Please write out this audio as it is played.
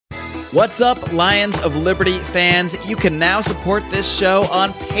What's up, Lions of Liberty fans? You can now support this show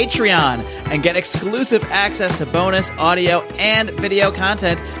on Patreon and get exclusive access to bonus audio and video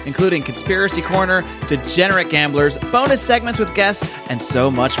content, including Conspiracy Corner, Degenerate Gamblers, bonus segments with guests, and so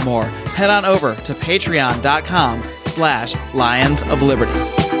much more. Head on over to patreon.com/Lions of Liberty.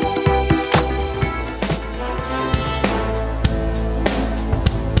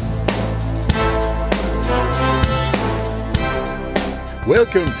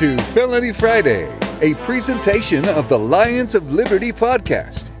 Welcome to Felony Friday, a presentation of the Lions of Liberty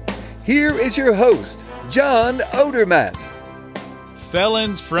podcast. Here is your host, John Odermatt.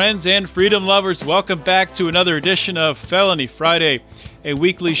 Felons, friends, and freedom lovers, welcome back to another edition of Felony Friday, a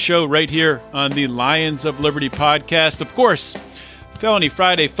weekly show right here on the Lions of Liberty podcast. Of course, Felony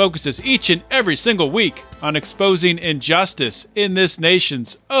Friday focuses each and every single week on exposing injustice in this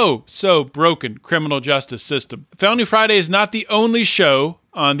nation's oh-so-broken criminal justice system. Felony Friday is not the only show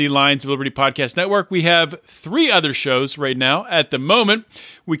on the Lions of Liberty Podcast Network. We have 3 other shows right now at the moment.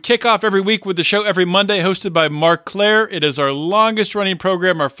 We kick off every week with the show every Monday, hosted by Mark Clare. It is our longest-running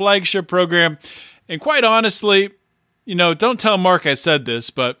program, our flagship program. And quite honestly, don't tell Mark I said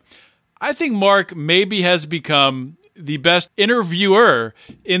this, but I think Mark maybe has become the best interviewer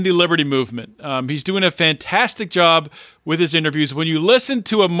in the Liberty movement. He's doing a fantastic job with his interviews. When you listen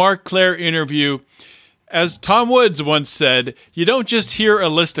to a Mark Clare interview, as Tom Woods once said, you don't just hear a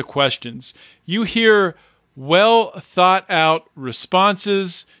list of questions. You hear well thought out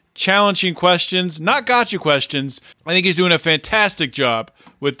responses, challenging questions, not gotcha questions. I think he's doing a fantastic job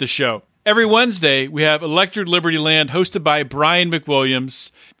with the show. Every Wednesday, we have Electric Liberty Land hosted by Brian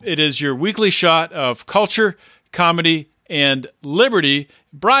McWilliams. It is your weekly shot of culture, comedy, and liberty.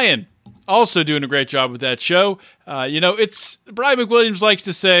 Brian, also doing a great job with that show. It's Brian McWilliams likes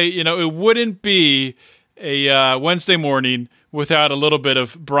to say, it wouldn't be a Wednesday morning without a little bit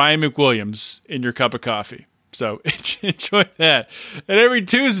of Brian McWilliams in your cup of coffee. So enjoy that. And every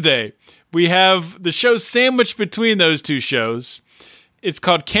Tuesday, we have the show sandwiched between those two shows. It's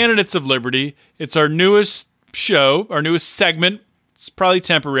called Candidates of Liberty. It's our newest show, our newest segment. It's probably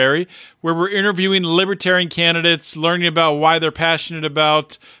temporary, where we're interviewing libertarian candidates, learning about why they're passionate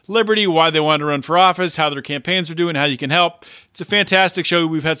about liberty, why they want to run for office, how their campaigns are doing, how you can help. It's a fantastic show.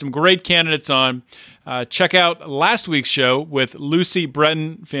 We've had some great candidates on. Check out last week's show with Lucy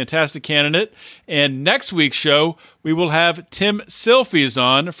Breton, fantastic candidate. And next week's show, we will have Tim Silfies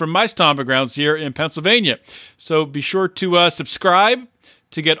on from my stomping grounds here in Pennsylvania. So be sure to subscribe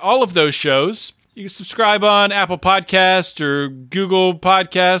to get all of those shows. You can subscribe on Apple Podcast or Google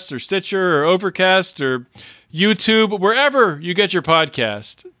Podcast or Stitcher or Overcast or YouTube, wherever you get your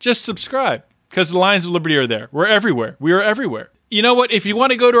podcast. Just subscribe because the Lions of Liberty are there. We're everywhere. We are everywhere. You know what? If you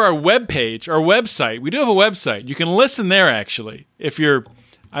want to go to our webpage, our website, we do have a website. You can listen there, actually, if you're,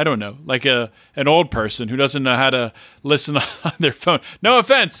 I don't know, like an old person who doesn't know how to listen on their phone. No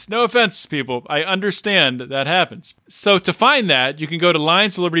offense, people. I understand that happens. So to find that, you can go to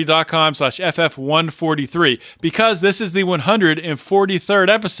lionsofliberty.com/FF143 because this is the 143rd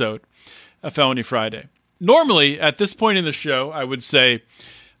episode of Felony Friday. Normally, at this point in the show, I would say, I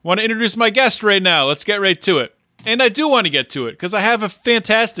want to introduce my guest right now. Let's get right to it. And I do want to get to it because I have a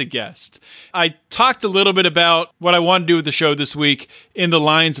fantastic guest. I talked a little bit about what I want to do with the show this week in the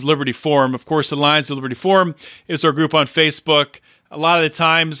Lions of Liberty Forum. Of course, the Lions of Liberty Forum is our group on Facebook. A lot of the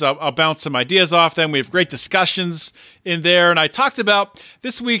times I'll bounce some ideas off them. We have great discussions in there. And I talked about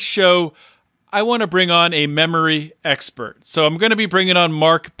this week's show, I want to bring on a memory expert. So I'm going to be bringing on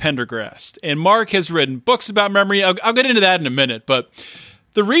Mark Pendergrast. And Mark has written books about memory. I'll get into that in a minute, but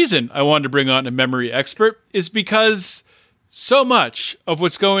the reason I wanted to bring on a memory expert is because so much of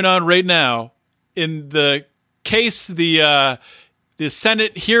what's going on right now in the case, the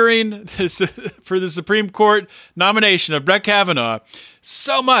Senate hearing for the Supreme Court nomination of Brett Kavanaugh,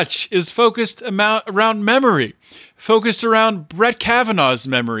 so much is focused around memory, focused around Brett Kavanaugh's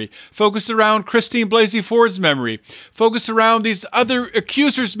memory, focused around Christine Blasey Ford's memory, focused around these other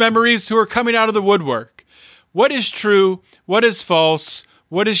accusers' memories who are coming out of the woodwork. What is true? What is false?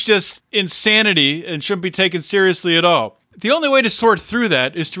 What is just insanity and shouldn't be taken seriously at all? The only way to sort through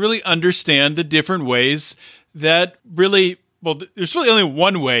that is to really understand the different ways that really, there's really only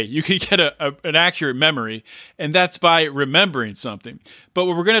one way you can get an accurate memory, and that's by remembering something. But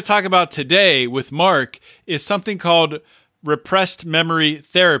what we're going to talk about today with Mark is something called Repressed Memory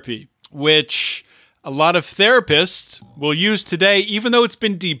Therapy, which a lot of therapists will use today, even though it's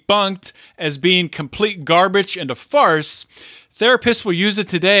been debunked as being complete garbage and a farce. therapists will use it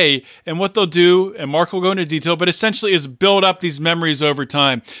today, and what they'll do, and Mark will go into detail, but essentially is build up these memories over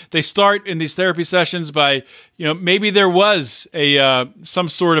time. They start in these therapy sessions by, maybe there was some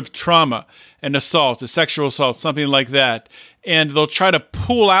sort of trauma, an assault, a sexual assault, something like that, and they'll try to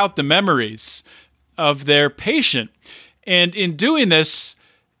pull out the memories of their patient. And in doing this,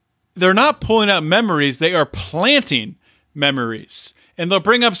 they're not pulling out memories, they are planting memories. And they'll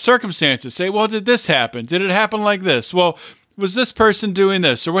bring up circumstances, say, well, did this happen? Did it happen like this? Well, was this person doing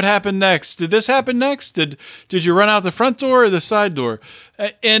this? Or what happened next? Did this happen next? Did you run out the front door or the side door?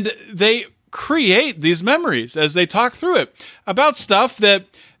 And they create these memories as they talk through it about stuff that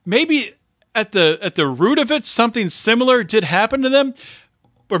maybe at the root of it, something similar did happen to them,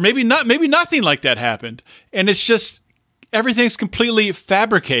 or maybe not. Maybe nothing like that happened. And it's just everything's completely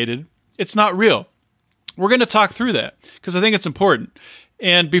fabricated. It's not real. We're going to talk through that because I think it's important.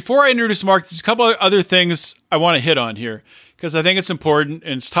 And before I introduce Mark, there's a couple of other things I want to hit on here because I think it's important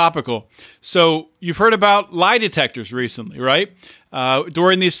and it's topical. So you've heard about lie detectors recently, right?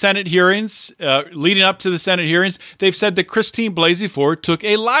 During these Senate hearings, leading up to the Senate hearings, they've said that Christine Blasey Ford took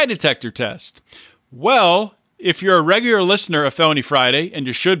a lie detector test. Well, if you're a regular listener of Felony Friday, and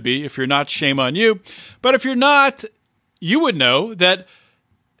you should be, if you're not, shame on you. But if you're not, you would know that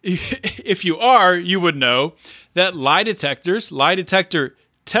if you are, you would know that lie detector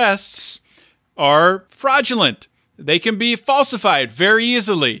tests are fraudulent. They can be falsified very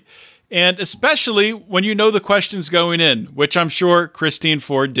easily. And especially when you know the questions going in, which I'm sure Christine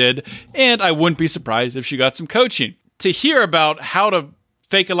Ford did. And I wouldn't be surprised if she got some coaching. To hear about how to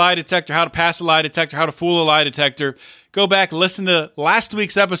fake a lie detector, how to pass a lie detector, how to fool a lie detector, go back and listen to last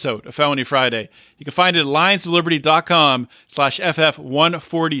week's episode of Felony Friday. You can find it at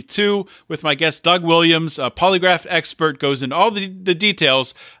lionsofliberty.com/FF142 with my guest Doug Williams, a polygraph expert, goes into all the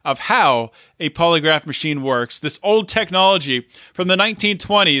details of how a polygraph machine works. This old technology from the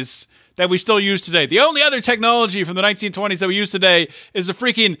 1920s that we still use today. The only other technology from the 1920s that we use today is a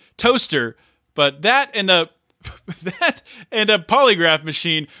freaking toaster, but that and a polygraph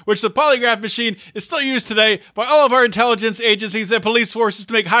machine, which the polygraph machine is still used today by all of our intelligence agencies and police forces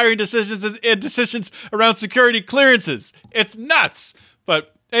to make hiring decisions and decisions around security clearances. It's nuts.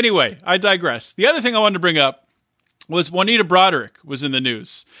 But anyway, I digress. The other thing I wanted to bring up was Juanita Broderick was in the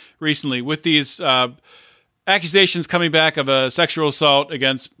news recently with these accusations coming back of a sexual assault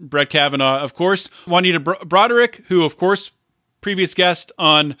against Brett Kavanaugh, of course. Juanita Broderick, who, of course, previous guest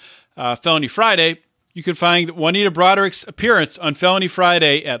on Felony Friday. You can find Juanita Broderick's appearance on Felony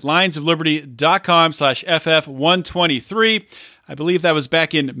Friday at lionsofliberty.com/FF123. I believe that was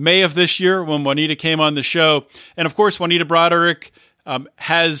back in May of this year when Juanita came on the show. And of course, Juanita Broderick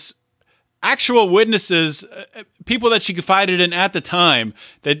has actual witnesses, people that she confided in at the time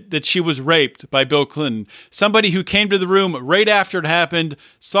that she was raped by Bill Clinton. Somebody who came to the room right after it happened,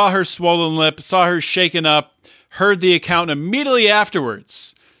 saw her swollen lip, saw her shaken up, heard the account immediately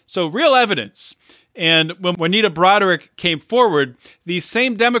afterwards. So real evidence. And when Juanita Broderick came forward, these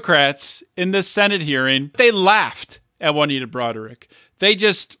same Democrats in this Senate hearing, they laughed at Juanita Broderick. They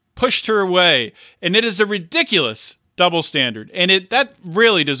just pushed her away. And it is a ridiculous double standard. And that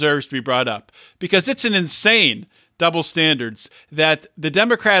really deserves to be brought up because it's an insane double standards that the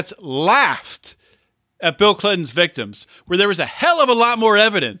Democrats laughed at Bill Clinton's victims, where there was a hell of a lot more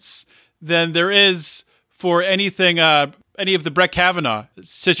evidence than there is for anything any of the Brett Kavanaugh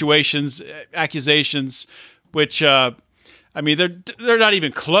situations, accusations, which, they're not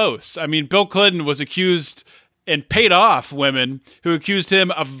even close. I mean, Bill Clinton was accused and paid off women who accused him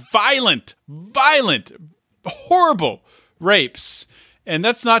of violent, horrible rapes. And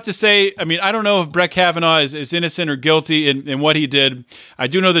that's not to say, I don't know if Brett Kavanaugh is innocent or guilty in what he did. I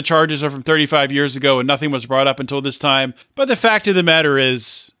do know the charges are from 35 years ago and nothing was brought up until this time. But the fact of the matter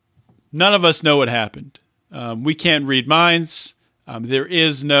is, none of us know what happened. We can't read minds. There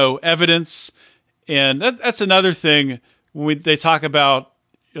is no evidence. And that's another thing when they talk about,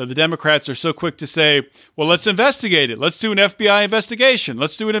 the Democrats are so quick to say, well, let's investigate it. Let's do an FBI investigation.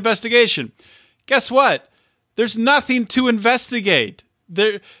 Let's do an investigation. Guess what? There's nothing to investigate.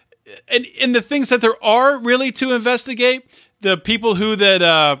 And the things that there are really to investigate, the people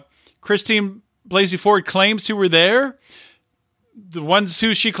that Christine Blasey Ford claims who were there, the ones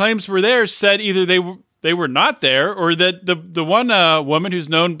who she claims were there said either they were not there, or that the one woman who's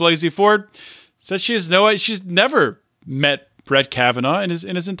known Blasey Ford said she's never met Brett Kavanaugh in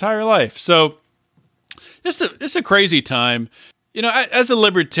his entire life. So it's a crazy time. As a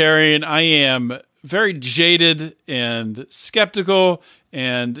libertarian, I am very jaded and skeptical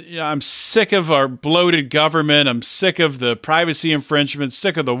And I'm sick of our bloated government. I'm sick of the privacy infringements,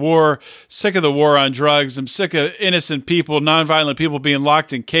 sick of the war on drugs. I'm sick of innocent people, nonviolent people being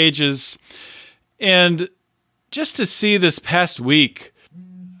locked in cages. And just to see this past week,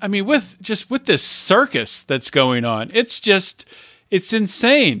 I mean, with this circus that's going on, it's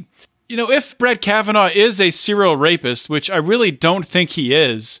insane. If Brett Kavanaugh is a serial rapist, which I really don't think he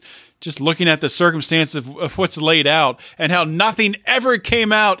is, just looking at the circumstance of what's laid out and how nothing ever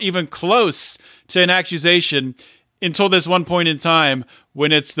came out even close to an accusation until this one point in time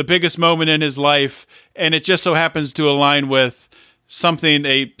when it's the biggest moment in his life, and it just so happens to align with something,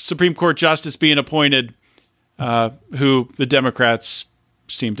 a Supreme Court justice being appointed, who the Democrats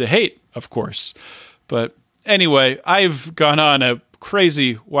seem to hate, of course. But anyway, I've gone on a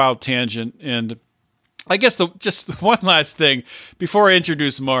crazy, wild tangent, and I guess just one last thing before I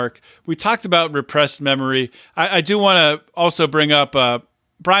introduce Mark. We talked about repressed memory. I do want to also bring up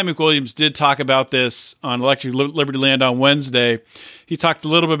Brian McWilliams did talk about this on Electric Liberty Land on Wednesday. He talked a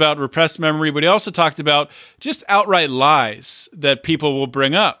little bit about repressed memory, but he also talked about just outright lies that people will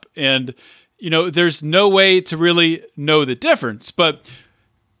bring up. And, there's no way to really know the difference. But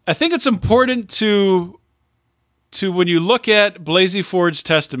I think it's important to when you look at Blasey Ford's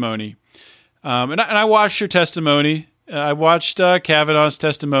testimony, and I watched her testimony. I watched Kavanaugh's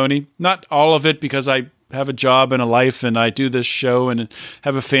testimony. Not all of it, because I have a job and a life and I do this show and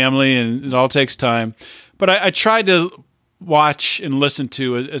have a family and it all takes time. But I tried to watch and listen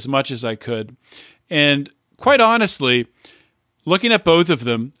to as much as I could. And quite honestly, looking at both of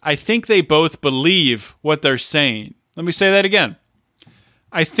them, I think they both believe what they're saying. Let me say that again.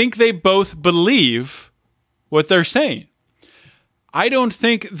 I think they both believe what they're saying. I don't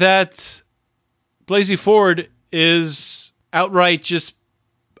think that Blasey Ford is outright just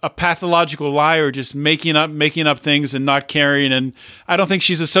a pathological liar, just making up things and not caring. And I don't think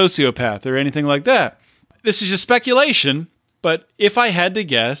she's a sociopath or anything like that. This is just speculation. But if I had to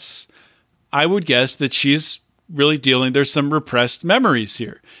guess, I would guess that she's really there's some repressed memories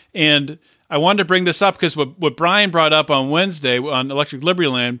here. And I wanted to bring this up because what Brian brought up on Wednesday on Electric Liberty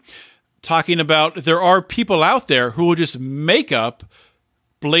Land, talking about there are people out there who will just make up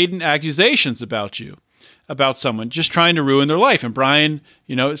blatant accusations about you, about someone, just trying to ruin their life. And Brian,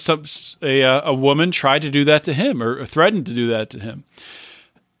 a woman tried to do that to him or threatened to do that to him.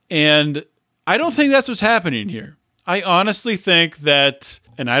 And I don't think that's what's happening here. I honestly think that,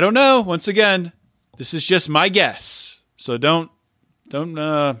 and I don't know, once again, this is just my guess. So don't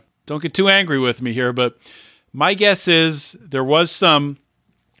get too angry with me here, but my guess is there was some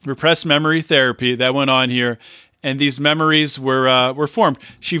repressed memory therapy that went on here, and these memories were formed.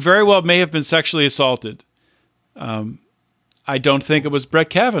 She very well may have been sexually assaulted. I don't think it was Brett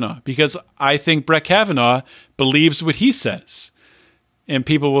Kavanaugh, because I think Brett Kavanaugh believes what he says. And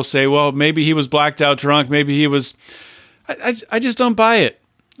people will say, well, maybe he was blacked out drunk. Maybe he was... I just don't buy it.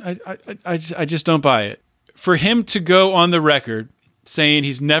 I just don't buy it. For him to go on the record saying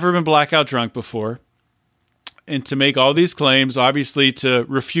he's never been blackout drunk before, and to make all these claims, obviously to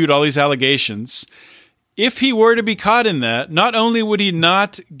refute all these allegations, if he were to be caught in that, not only would he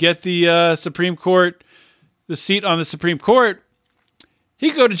not get the Supreme Court, the seat on the Supreme Court, he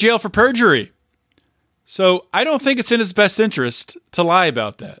could go to jail for perjury. So I don't think it's in his best interest to lie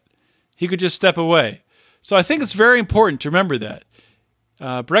about that. He could just step away. So I think it's very important to remember that.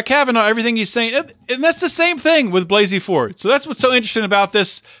 Brett Kavanaugh, everything he's saying, and that's the same thing with Blasey Ford. So that's what's so interesting about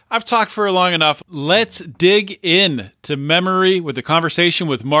this. I've talked for long enough. Let's dig in to memory with the conversation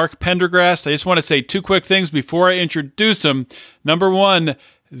with Mark Pendergrast. I just want to say two quick things before I introduce him. Number one,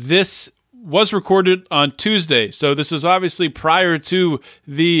 this was recorded on Tuesday. So this is obviously prior to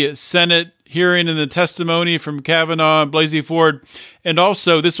the Senate hearing and the testimony from Kavanaugh and Blasey Ford. And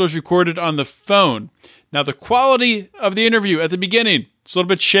also, this was recorded on the phone. Now, the quality of the interview at the beginning, it's a little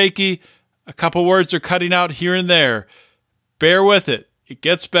bit shaky. A couple words are cutting out here and there. Bear with it. It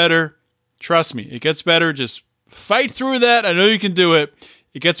gets better. Trust me, it gets better. Just fight through that. I know you can do it.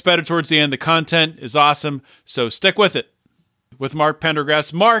 It gets better towards the end. The content is awesome, so stick with it. With Mark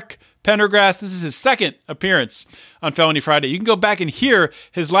Pendergrast. Mark Pendergrast, this is his second appearance on Felony Friday. You can go back and hear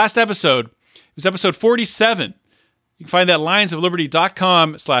his last episode. It was episode 47. You can find that at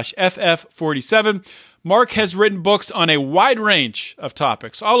lionsofliberty.com/FF47. Mark has written books on a wide range of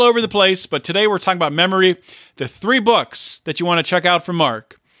topics all over the place, but today we're talking about memory. The 3 books that you want to check out from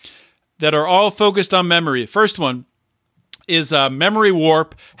Mark that are all focused on memory. The first one is Memory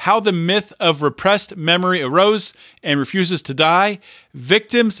Warp, How the Myth of Repressed Memory Arose and Refuses to Die,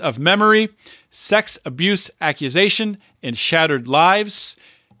 Victims of Memory, Sex Abuse Accusation and Shattered Lives,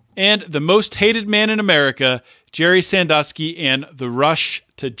 and The Most Hated Man in America, Jerry Sandusky and The Rush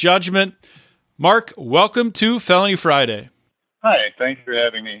to Judgment. Mark, welcome to Felony Friday. Hi, thanks for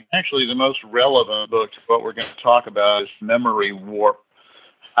having me. Actually, the most relevant book to what we're going to talk about is Memory Warp,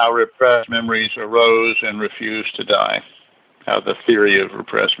 How Repressed Memories Arose and Refused to Die, how the theory of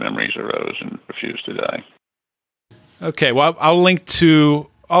repressed memories arose and refused to die. Okay, well, I'll link to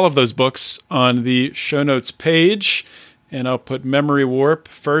all of those books on the show notes page, and I'll put Memory Warp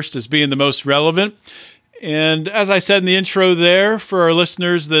first as being the most relevant. And as I said in the intro there, for our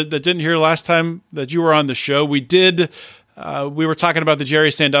listeners that didn't hear last time that you were on the show, we were talking about the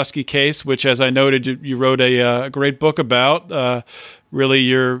Jerry Sandusky case, which, as I noted, you wrote a great book about, really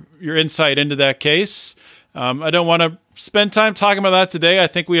your insight into that case. I don't want to spend time talking about that today. I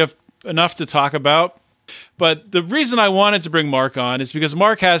think we have enough to talk about. But the reason I wanted to bring Mark on is because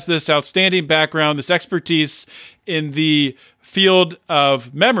Mark has this outstanding background, this expertise in the field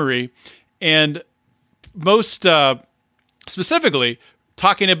of memory, and most specifically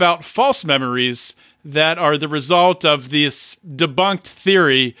talking about false memories that are the result of this debunked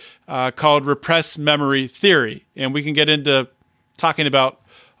theory called Repressed Memory Theory. And we can get into talking about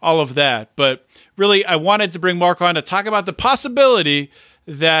all of that. But really, I wanted to bring Mark on to talk about the possibility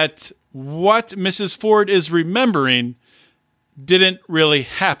that what Mrs. Ford is remembering didn't really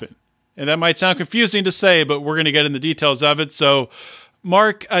happen. And that might sound confusing to say, but we're going to get in the details of it. So,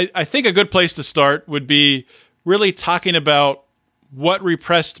 Mark, I think a good place to start would be really talking about what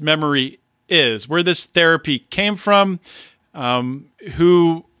repressed memory is, where this therapy came from,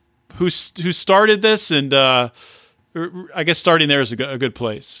 who started this, and I guess starting there is a good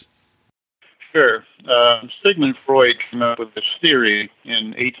place. Sure. Sigmund Freud came up with this theory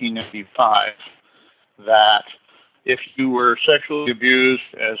in 1895 that if you were sexually abused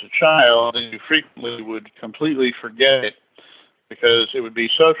as a child, then you frequently would completely forget it because it would be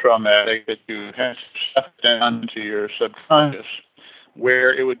so traumatic that you had to stuff it down into your subconscious,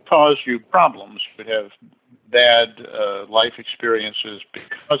 where it would cause you problems. You would have bad life experiences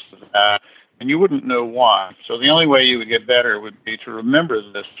because of that, and you wouldn't know why. So the only way you would get better would be to remember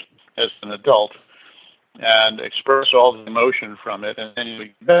this as an adult and express all the emotion from it, and then you would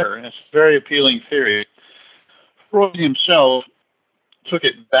get better. And it's a very appealing theory. Freud himself took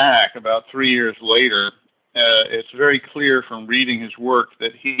it back about 3 years later. It's very clear from reading his work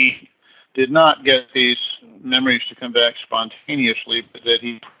that he did not get these memories to come back spontaneously, but that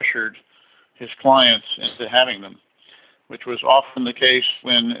he pressured his clients into having them, which was often the case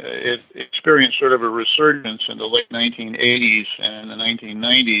when it experienced sort of a resurgence in the late 1980s and in the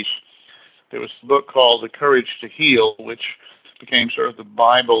 1990s. There was a book called The Courage to Heal, which became sort of the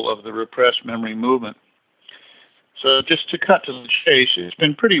Bible of the repressed memory movement. So just to cut to the chase, it's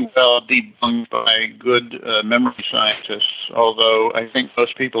been pretty well debunked by good memory scientists, although I think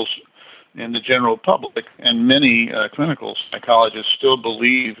most people in the general public and many clinical psychologists still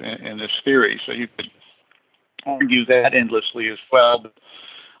believe in this theory. So you could argue that endlessly as well. But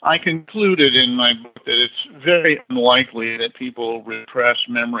I concluded in my book that it's very unlikely that people repress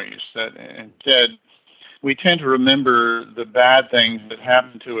memories, that instead we tend to remember the bad things that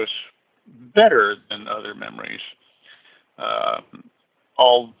happen to us better than other memories.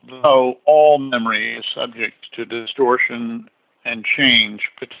 Although all memory is subject to distortion and change,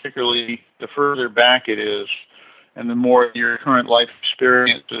 particularly the further back it is, and the more your current life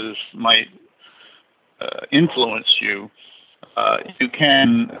experiences might influence you, you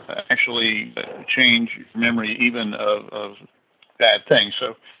can actually change your memory even of bad things.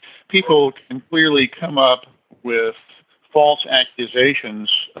 So people can clearly come up with false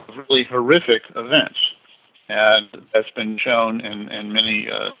accusations of really horrific events. And that's been shown in many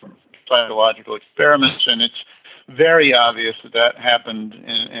psychological experiments, and it's very obvious that happened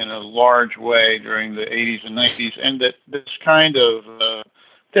in a large way during the 80s and 90s, and that this kind of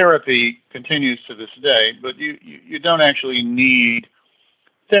therapy continues to this day. But you don't actually need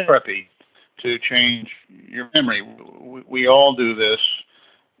therapy to change your memory. We all do this,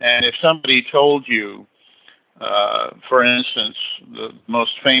 and if somebody told you, for instance, the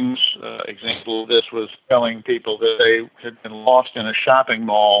most famous example of this was telling people that they had been lost in a shopping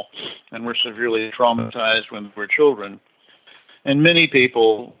mall and were severely traumatized when they were children. And many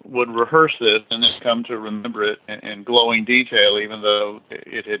people would rehearse this and then come to remember it in glowing detail, even though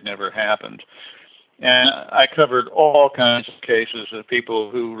it had never happened. And I covered all kinds of cases of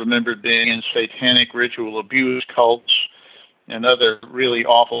people who remembered being in satanic ritual abuse cults and other really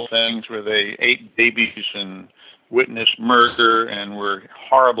awful things where they ate babies and witnessed murder and were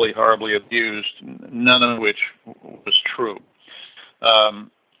horribly, horribly abused, none of which was true.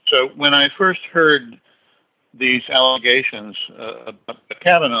 So when I first heard these allegations about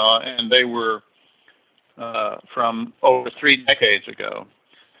Kavanaugh, and they were from over 3 decades ago,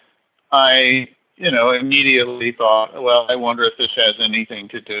 I, immediately thought, well, I wonder if this has anything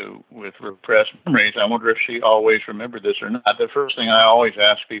to do with repressed memories. I wonder if she always remembered this or not. The first thing I always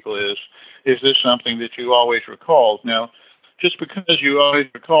ask people is this something that you always recalled? Now, just because you always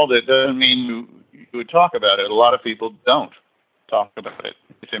recalled it doesn't mean you would talk about it. A lot of people don't talk about it.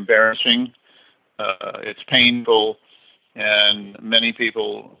 It's embarrassing. It's painful. And many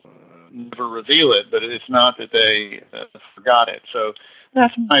people never reveal it, but it's not that they forgot it. So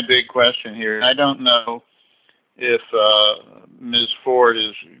that's my big question here. I don't know if Ms. Ford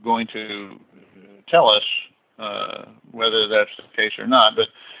is going to tell us whether that's the case or not. But,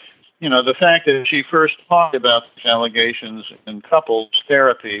 the fact that she first talked about these allegations in couples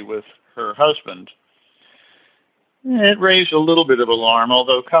therapy with her husband, it raised a little bit of alarm,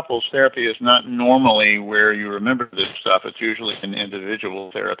 although couples therapy is not normally where you remember this stuff. It's usually in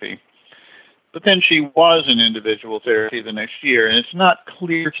individual therapy. But then she was in individual therapy the next year, and it's not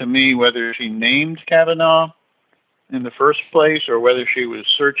clear to me whether she named Kavanaugh in the first place or whether she was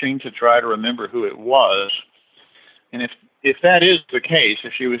searching to try to remember who it was. And if that is the case,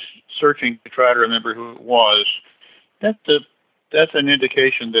 if she was searching to try to remember who it was, that's an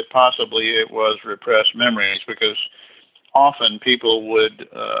indication that possibly it was repressed memories, because often people would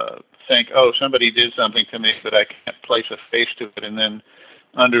think, oh, somebody did something to me, but I can't place a face to it, and then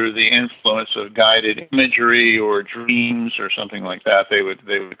under the influence of guided imagery or dreams or something like that, they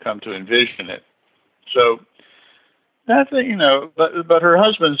would come to envision it. So that's but her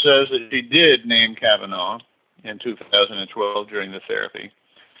husband says that she did name Kavanaugh in 2012 during the therapy.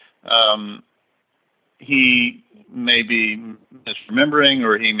 He may be misremembering,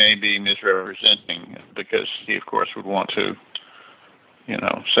 or he may be misrepresenting, because he, of course, would want to,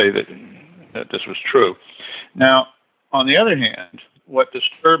 say that this was true. Now, on the other hand, what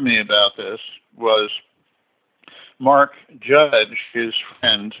disturbed me about this was Mark Judge, his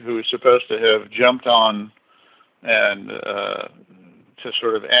friend, who was supposed to have jumped on and to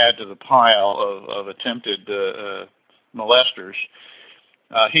sort of add to the pile of attempted molesters.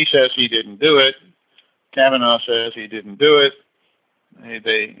 He says he didn't do it. Kavanaugh says he didn't do it.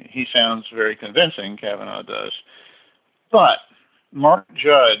 He sounds very convincing, Kavanaugh does. But Mark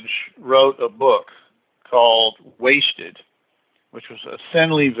Judge wrote a book called Wasted, which was a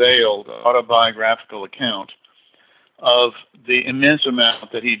thinly veiled autobiographical account of the immense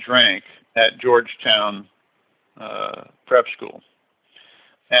amount that he drank at Georgetown prep school.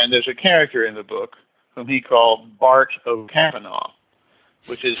 And there's a character in the book whom he called Bart of Kavanaugh,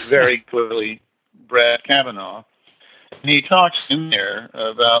 which is very clearly Brad Kavanaugh. And he talks in there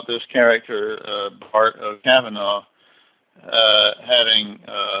about this character, Bart of Kavanaugh, having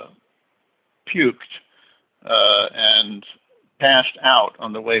puked and passed out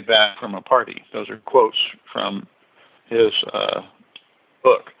on the way back from a party. Those are quotes from his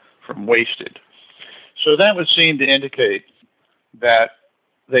book, from Wasted. So that would seem to indicate that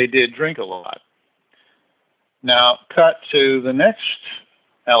they did drink a lot. Now, cut to the next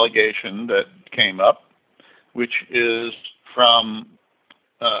allegation that came up, which is from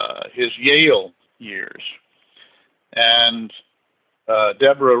his Yale years. And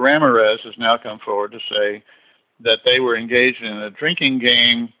Deborah Ramirez has now come forward to say that they were engaged in a drinking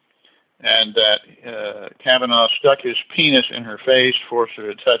game, and that Kavanaugh stuck his penis in her face, forced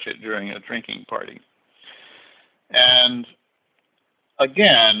her to touch it during a drinking party. And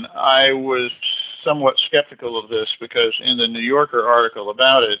again, I was somewhat skeptical of this, because in the New Yorker article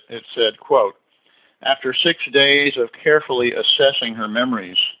about it, it said, quote, after 6 days of carefully assessing her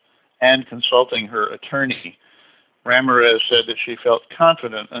memories and consulting her attorney, Ramirez said that she felt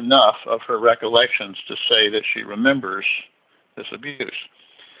confident enough of her recollections to say that she remembers this abuse.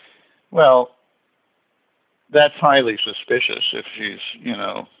 Well, that's highly suspicious if she's,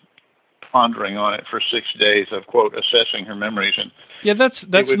 pondering on it for 6 days of, quote, assessing her memories. And yeah, that's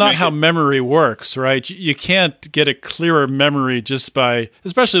not how memory works, right? You can't get a clearer memory just by,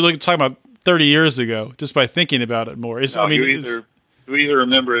 especially talking about 30 years ago, just by thinking about it more. You either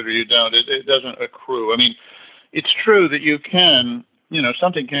remember it or you don't. It doesn't accrue. I mean, it's true that you can,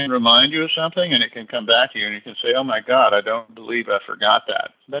 something can remind you of something, and it can come back to you, and you can say, oh, my God, I don't believe I forgot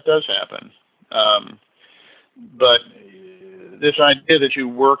that. That does happen. But this idea that you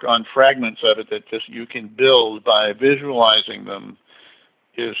work on fragments of it that just you can build by visualizing them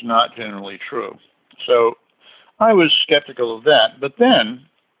is not generally true. So I was skeptical of that. But then,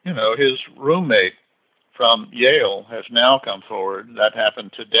 his roommate from Yale has now come forward. That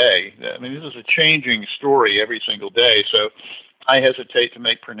happened today. I mean, this is a changing story every single day, so I hesitate to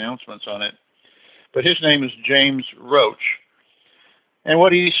make pronouncements on it. But his name is James Roach. And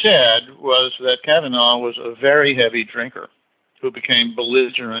what he said was that Kavanaugh was a very heavy drinker who became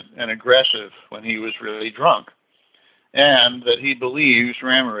belligerent and aggressive when he was really drunk, and that he believes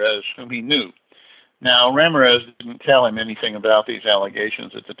Ramirez, whom he knew. Now, Ramirez didn't tell him anything about these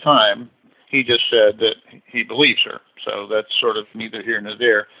allegations at the time. He just said that he believes her. So that's sort of neither here nor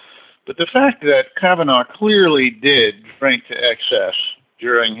there. But the fact that Kavanaugh clearly did drink to excess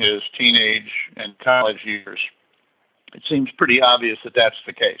during his teenage and college years, it seems pretty obvious that that's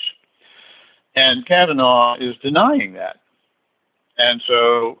the case. And Kavanaugh is denying that. And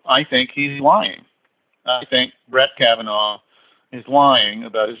so I think he's lying. I think Brett Kavanaugh is lying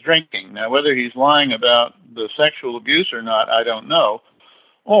about his drinking. Now, whether he's lying about the sexual abuse or not, I don't know.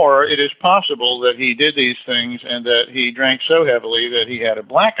 Or it is possible that he did these things and that he drank so heavily that he had a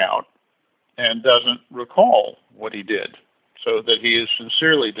blackout and doesn't recall what he did, so that he is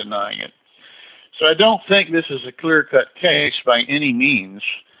sincerely denying it. So I don't think this is a clear-cut case by any means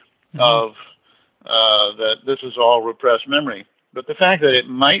of that this is all repressed memory. But the fact that it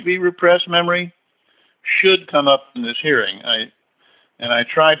might be repressed memory should come up in this hearing. I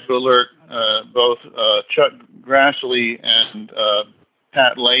tried to alert both Chuck Grassley and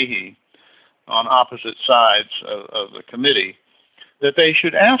Pat Leahy on opposite sides of the committee that they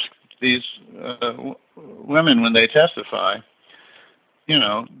should ask these women when they testify,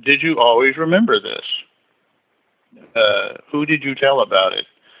 did you always remember this? Who did you tell about it?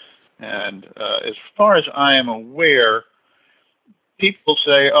 And as far as I am aware, people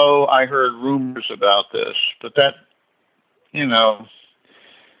say, oh, I heard rumors about this, but that,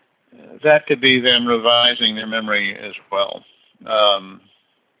 that could be them revising their memory as well.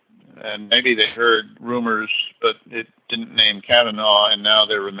 And maybe they heard rumors, but it didn't name Kavanaugh, and now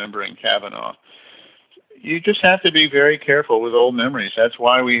they're remembering Kavanaugh. You just have to be very careful with old memories. That's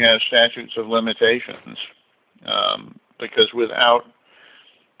why we have statutes of limitations, because without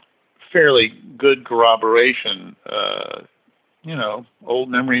fairly good corroboration, old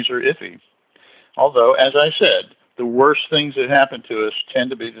memories are iffy. Although, as I said, the worst things that happen to us tend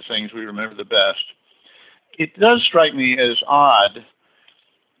to be the things we remember the best. It does strike me as odd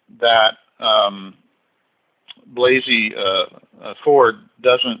that Blasey Ford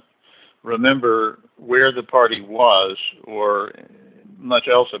doesn't remember where the party was or much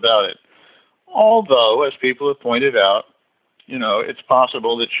else about it. Although, as people have pointed out, it's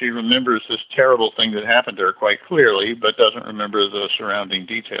possible that she remembers this terrible thing that happened to her quite clearly, but doesn't remember the surrounding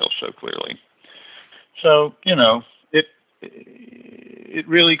details so clearly. So, it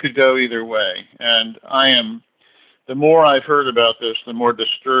really could go either way. And the more I've heard about this, the more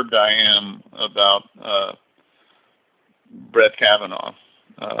disturbed I am about Brett Kavanaugh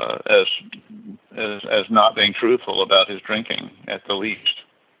as not being truthful about his drinking at the least.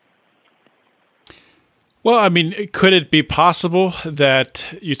 Well, I mean, could it be possible that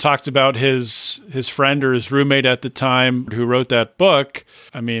you talked about his friend or his roommate at the time who wrote that book?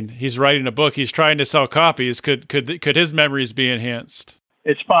 I mean, he's writing a book. He's trying to sell copies. Could his memories be enhanced?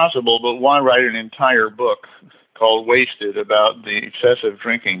 It's possible, but why write an entire book called Wasted about the excessive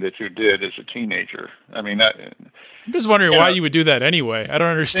drinking that you did as a teenager? I mean, I'm just wondering why you would do that anyway. I don't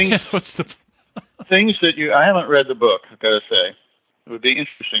understand. What's the things that I haven't read the book, I've got to say. It would be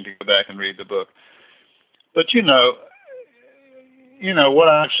interesting to go back and read the book. But, what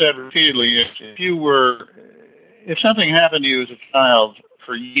I've said repeatedly is if something happened to you as a child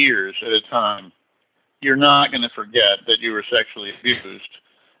for years at a time, you're not going to forget that you were sexually abused.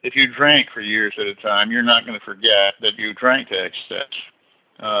 If you drank for years at a time, you're not going to forget that you drank to excess.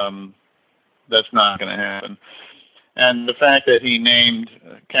 That's not going to happen. And the fact that he named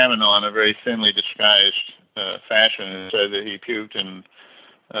Kavanaugh in a very thinly disguised fashion and said that he puked and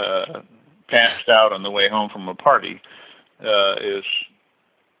passed out on the way home from a party is,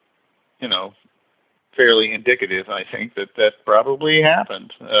 fairly indicative, I think, that probably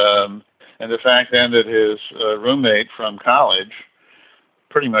happened. And the fact then that his roommate from college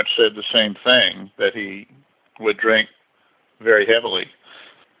pretty much said the same thing, that he would drink very heavily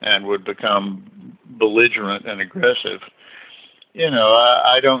and would become belligerent and aggressive.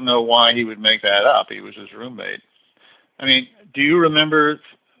 I don't know why he would make that up. He was his roommate. I mean, do you remember...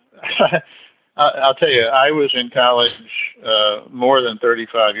 I'll tell you, I was in college more than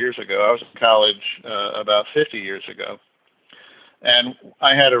 35 years ago. I was in college about 50 years ago. And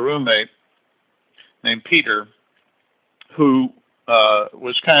I had a roommate named Peter who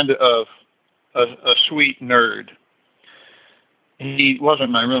was kind of a sweet nerd. He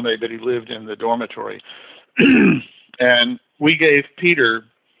wasn't my roommate, but he lived in the dormitory. And we gave Peter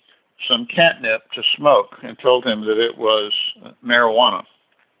some catnip to smoke and told him that it was marijuana.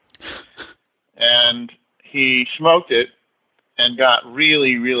 And he smoked it and got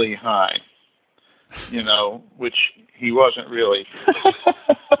really, really high, which he wasn't really.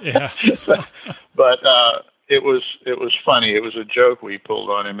 Yeah. But it was funny. It was a joke we pulled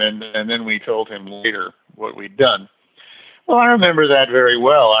on him, and then we told him later what we'd done. Well, I remember that very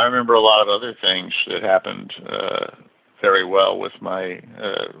well. I remember a lot of other things that happened very well with my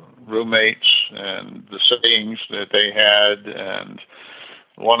roommates and the sayings that they had, and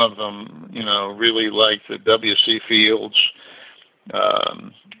one of them, really liked the W.C. Fields.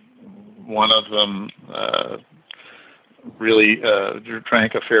 One of them really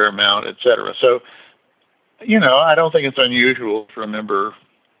drank a fair amount, etc. So, I don't think it's unusual to remember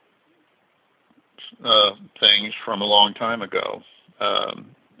things from a long time ago.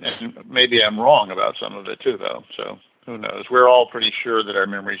 And maybe I'm wrong about some of it too, though. So who knows? We're all pretty sure that our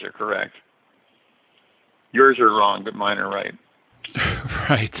memories are correct. Yours are wrong, but mine are right.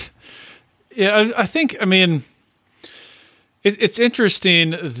 Right. Yeah, I think, it's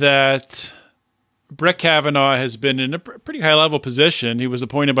interesting that Brett Kavanaugh has been in a pretty high-level position. He was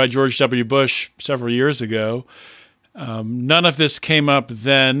appointed by George W. Bush several years ago. None of this came up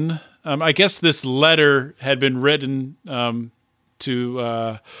then. I guess this letter had been written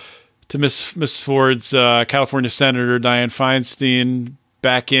to Miss Ford's California Senator Dianne Feinstein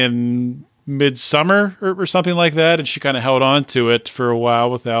back in midsummer or something like that, and she kind of held on to it for a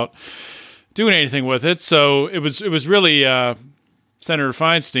while without doing anything with it. So it was really Senator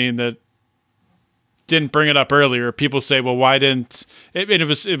Feinstein that didn't bring it up earlier. People say, well, why didn't it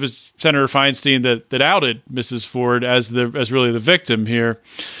was Senator Feinstein that outed Mrs. Ford as really the victim here,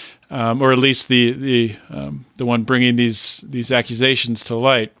 or at least the one bringing these accusations to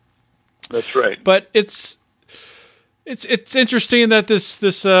light. That's right. But it's interesting that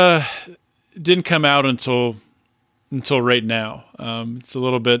this didn't come out until right now. It's a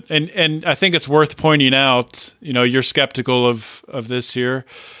little bit, and I think it's worth pointing out. You're skeptical of this here.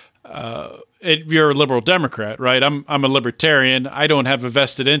 You're a liberal Democrat, right? I'm a libertarian. I don't have a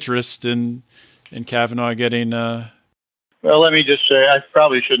vested interest in Kavanaugh getting. Well, let me just say, I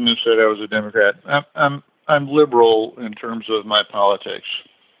probably shouldn't have said I was a Democrat. I'm liberal in terms of my politics.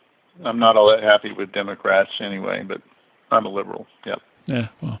 I'm not all that happy with Democrats anyway, but I'm a liberal. Yep. Yeah.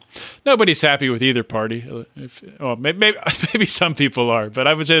 Well, nobody's happy with either party. Maybe some people are, but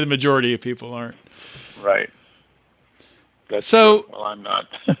I would say the majority of people aren't. Right. That's so. True. Well, I'm not.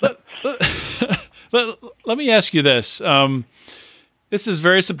 Let me ask you this. This is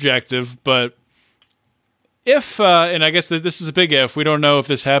very subjective, but if, and I guess this is a big if, we don't know if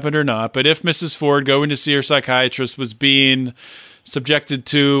this happened or not, but if Mrs. Ford going to see her psychiatrist was being subjected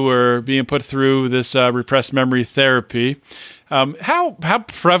to or being put through this repressed memory therapy, how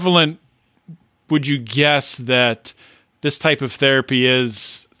prevalent would you guess that this type of therapy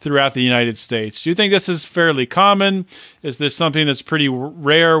is throughout the United States? Do you think this is fairly common? Is this something that's pretty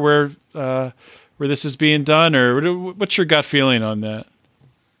rare where this is being done, or what's your gut feeling on that?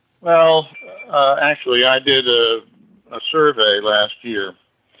 Well, actually, I did a survey last year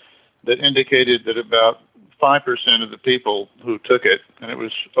that indicated that about 5% of the people who took it, and it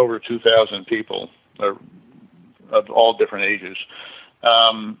was over 2,000 people of all different ages,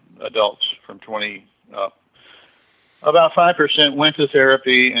 adults from 20 up, about 5% went to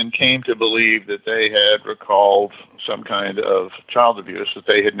therapy and came to believe that they had recalled some kind of child abuse that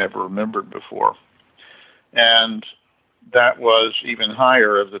they had never remembered before. And that was even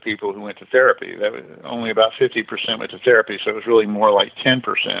higher of the people who went to therapy. That was only about 50% went to therapy, so it was really more like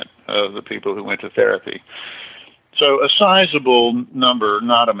 10% of the people who went to therapy. So a sizable number,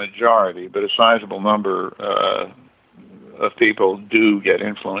 not a majority, but a sizable number of people do get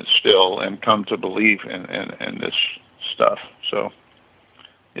influenced still and come to believe in this stuff. So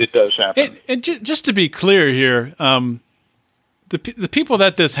it does happen. And just to be clear here, the people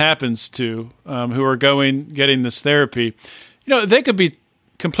that this happens to, who are getting this therapy, they could be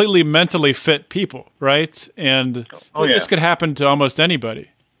completely mentally fit people, right? And this could happen to almost anybody.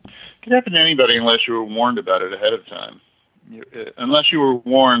 It could happen to anybody unless you were warned about it ahead of time. Unless you were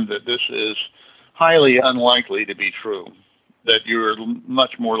warned that this is highly unlikely to be true, that you're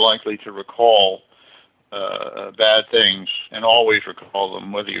much more likely to recall bad things and always recall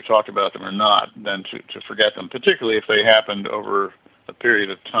them, whether you talk about them or not, than to forget them, particularly if they happened over a period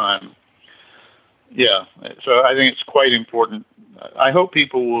of time. Yeah, so I think it's quite important. I hope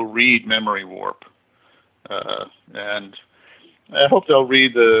people will read Memory Warp, and I hope they'll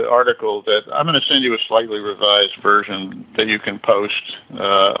read the article that I'm going to send you a slightly revised version that you can post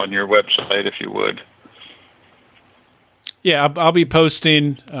on your website if you would. Yeah, I'll be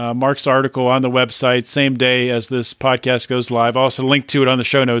posting Mark's article on the website same day as this podcast goes live. I'll also link to it on the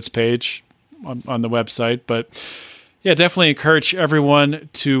show notes page on the website. But Yeah, definitely encourage everyone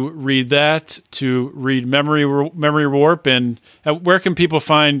to read that, to read Memory Warp, and where can people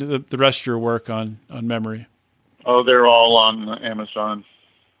find the rest of your work on memory? Oh, they're all on Amazon.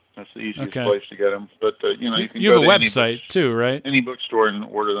 That's the easiest place to get them. But you can. You have a website too, right? Any bookstore and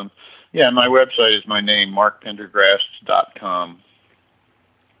order them. Yeah, my website is my name, markpendergrast.com,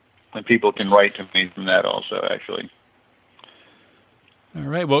 and people can write to me from that also, actually. All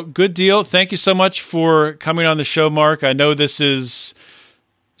right. Well, good deal. Thank you so much for coming on the show, Mark. I know this is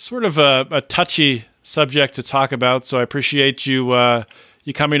sort of a touchy subject to talk about, so I appreciate you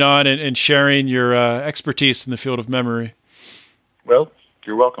coming on and sharing your expertise in the field of memory. Well,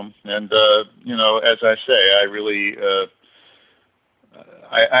 you're welcome. And, as I say, I really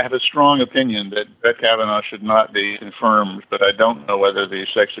I have a strong opinion that Brett Kavanaugh should not be confirmed, but I don't know whether the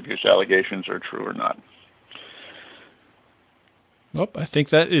sex abuse allegations are true or not. Well, I think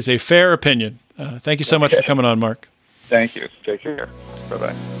that is a fair opinion. Thank you so much for coming on, Mark. Thank you. Take care.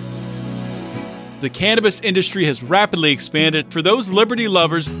 Bye-bye. The cannabis industry has rapidly expanded. For those liberty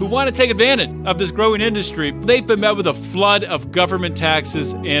lovers who want to take advantage of this growing industry, they've been met with a flood of government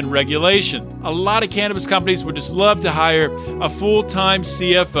taxes and regulation. A lot of cannabis companies would just love to hire a full-time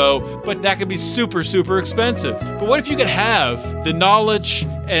CFO, but that could be super, super expensive. But what if you could have the knowledge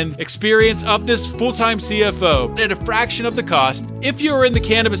and experience of this full-time CFO at a fraction of the cost? If you're in the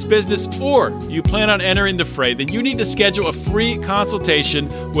cannabis business or you plan on entering the fray, then you need to schedule a free consultation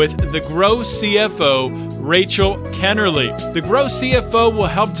with the Grope CFO, Rachel Kennerly. The Grope CFO will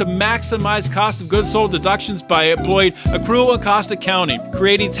help to maximize cost of goods sold deductions by employing accrual and cost accounting,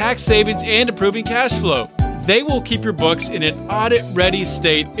 creating tax savings, and improving cash flow. They will keep your books in an audit-ready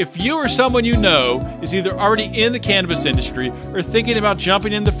state. If you or someone you know is either already in the cannabis industry or thinking about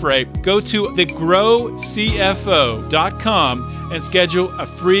jumping in the fray, go to thegropecfo.com and schedule a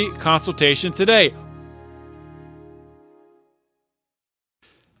free consultation today.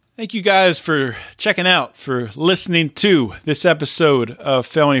 Thank you guys for checking out, for listening to this episode of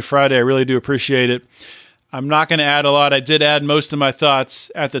Felony Friday. I really do appreciate it. I'm not going to add a lot. I did add most of my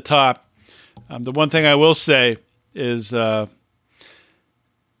thoughts at the top. The one thing I will say is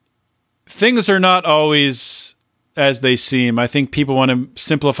things are not always as they seem. I think people want to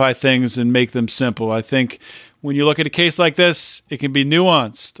simplify things and make them simple. I think when you look at a case like this, it can be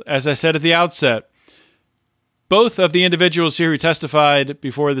nuanced. As I said at the outset, both of the individuals here who testified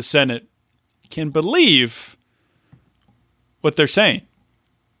before the Senate can believe what they're saying,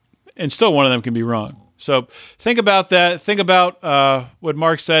 and still one of them can be wrong. So think about that. Think about what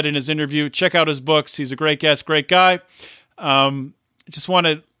Mark said in his interview. Check out his books. He's a great guest, great guy. Just want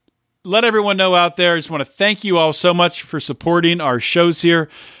to let everyone know out there. I just want to thank you all so much for supporting our shows here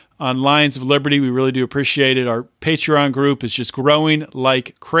on Lions of Liberty. We really do appreciate it. Our Patreon group is just growing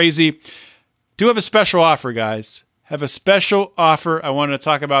like crazy. Do have a special offer, guys. Have a special offer I wanted to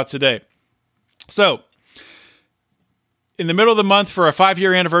talk about today. So, in the middle of the month for our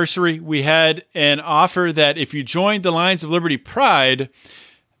 5-year anniversary, we had an offer that if you joined the Lions of Liberty Pride,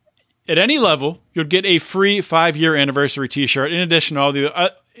 at any level, you'll get a free 5-year anniversary T-shirt in addition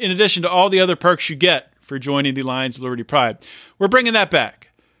to all the other perks you get for joining the Lions of Liberty Pride. We're bringing that back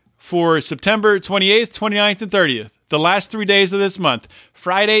for September 28th, 29th, and 30th, the last 3 days of this month,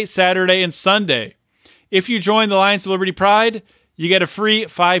 Friday, Saturday, and Sunday. If you join the Lions of Liberty Pride, you get a free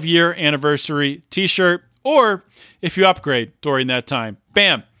 5-year anniversary T-shirt, or if you upgrade during that time,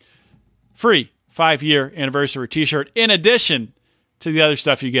 bam, free 5-year anniversary T-shirt in addition to the other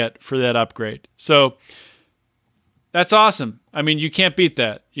stuff you get for that upgrade. So that's awesome. I mean, you can't beat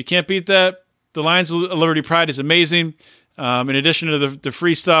that. You can't beat that. The Lions of Liberty Pride is amazing. In addition to the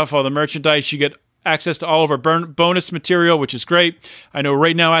free stuff, all the merchandise, you get access to all of our bonus material, which is great. I know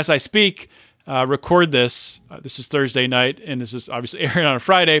right now as I speak, record this is Thursday night, and this is obviously airing on a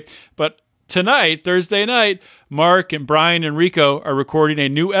Friday, but tonight, Thursday night, Mark and Brian and Rico are recording a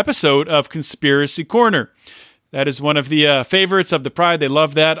new episode of Conspiracy Corner. That is one of the favorites of the Pride. They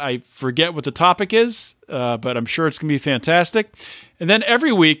love that. I forget what the topic is, but I'm sure it's going to be fantastic. And then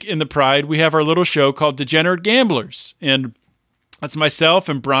every week in the Pride, we have our little show called Degenerate Gamblers. And that's myself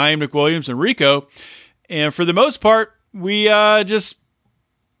and Brian McWilliams and Rico. And for the most part, we just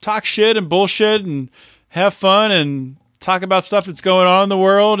talk shit and bullshit and have fun and talk about stuff that's going on in the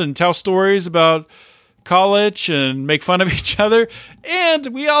world and tell stories about college and make fun of each other. And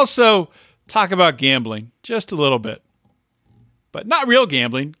we also talk about gambling just a little bit, but not real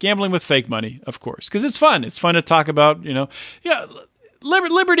gambling with fake money, of course, because it's fun. It's fun to talk about,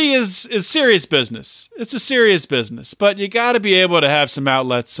 liberty is serious business. It's a serious business, but you got to be able to have some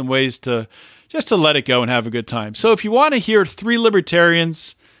outlets, some ways to just to let it go and have a good time. So if you want to hear 3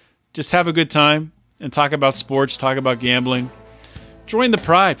 libertarians just have a good time and talk about sports, talk about gambling. Join the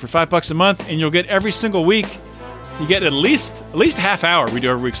Pride for $5 a month, and you'll get every single week. You get at least a half hour we do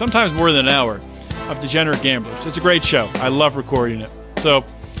every week, sometimes more than an hour, of Degenerate Gamblers. It's a great show. I love recording it. So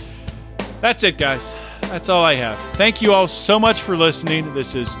that's it, guys. That's all I have. Thank you all so much for listening.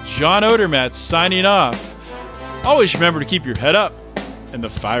 This is John Odermatt signing off. Always remember to keep your head up and the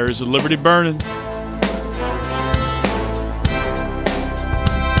fires of liberty burning.